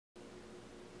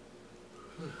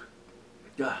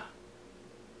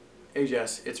Hey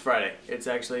Jess, it's Friday. It's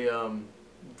actually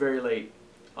very late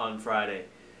on Friday.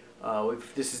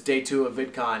 This is day 2 of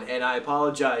VidCon, and I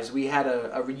apologize. We had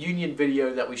a reunion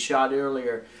video that we shot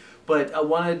earlier, but I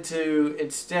wanted to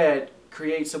instead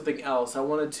create something else. I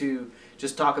wanted to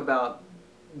just talk about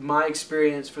my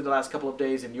experience for the last couple of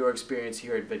days and your experience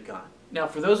here at VidCon. Now,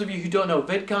 for those of you who don't know,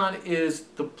 VidCon is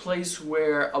the place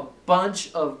where a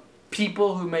bunch of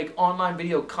people who make online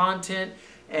video content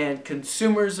and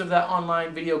consumers of that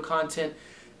online video content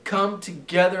come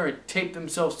together and tape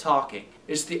themselves talking.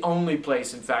 It's the only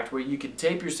place, in fact, where you can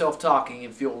tape yourself talking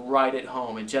and feel right at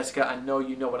home. And Jessica, I know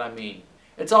you know what I mean.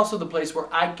 It's also the place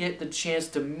where I get the chance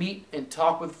to meet and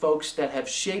talk with folks that have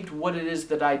shaped what it is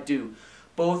that I do,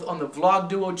 both on the Vlog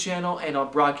Duo channel and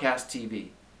on broadcast TV.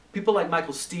 People like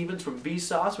Michael Stevens from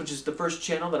Vsauce, which is the first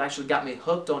channel that actually got me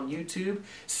hooked on YouTube.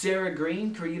 Sarah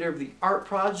Green, creator of the Art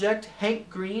Project. Hank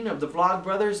Green of the Vlog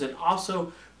Brothers and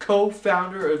also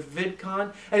co-founder of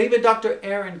VidCon. And even Dr.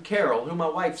 Aaron Carroll, who my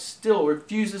wife still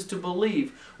refuses to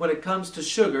believe when it comes to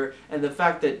sugar and the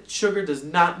fact that sugar does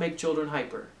not make children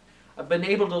hyper. I've been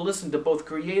able to listen to both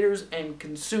creators and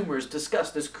consumers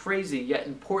discuss this crazy yet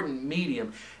important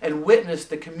medium and witness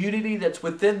the community that's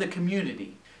within the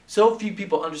community. So few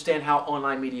people understand how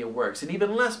online media works, and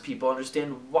even less people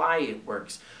understand why it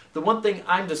works. The one thing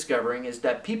I'm discovering is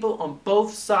that people on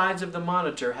both sides of the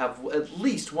monitor have at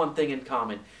least one thing in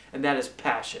common, and that is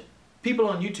passion. People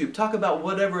on YouTube talk about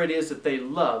whatever it is that they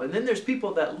love, and then there's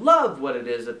people that love what it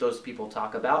is that those people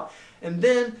talk about, and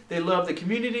then they love the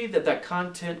community that that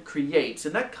content creates.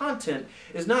 And that content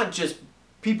is not just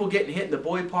people getting hit in the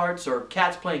boy parts or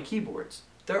cats playing keyboards.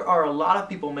 There are a lot of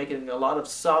people making a lot of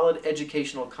solid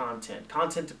educational content.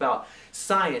 Content about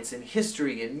science and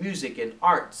history and music and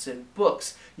arts and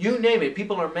books. You name it,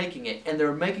 people are making it, and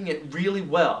they're making it really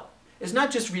well. It's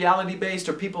not just reality-based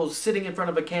or people sitting in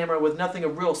front of a camera with nothing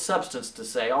of real substance to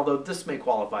say, although this may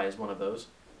qualify as one of those.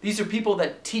 These are people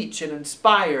that teach and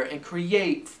inspire and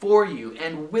create for you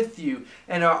and with you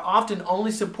and are often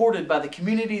only supported by the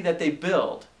community that they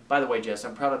build. By the way, Jess,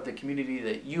 I'm proud of the community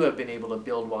that you have been able to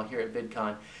build while here at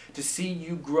VidCon. To see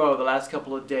you grow the last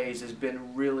couple of days has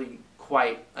been really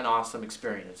quite an awesome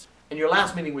experience. And your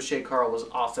last meeting with Shay Carl was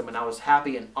awesome, and I was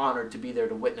happy and honored to be there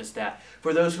to witness that.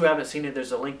 For those who haven't seen it,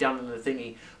 there's a link down in the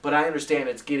thingy, but I understand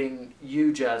it's getting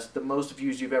you, Jess, the most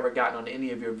views you've ever gotten on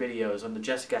any of your videos on the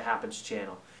Jessica Happens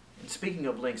channel. And speaking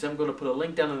of links, I'm going to put a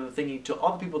link down in the thingy to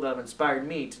all the people that have inspired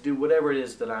me to do whatever it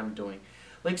is that I'm doing.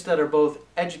 Links that are both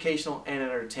educational and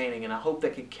entertaining, and I hope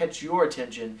that can catch your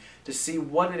attention to see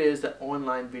what it is that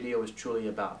online video is truly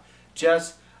about.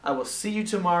 Jess, I will see you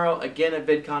tomorrow again at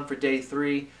VidCon for day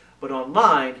 3, but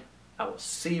online, I will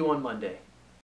see you on Monday.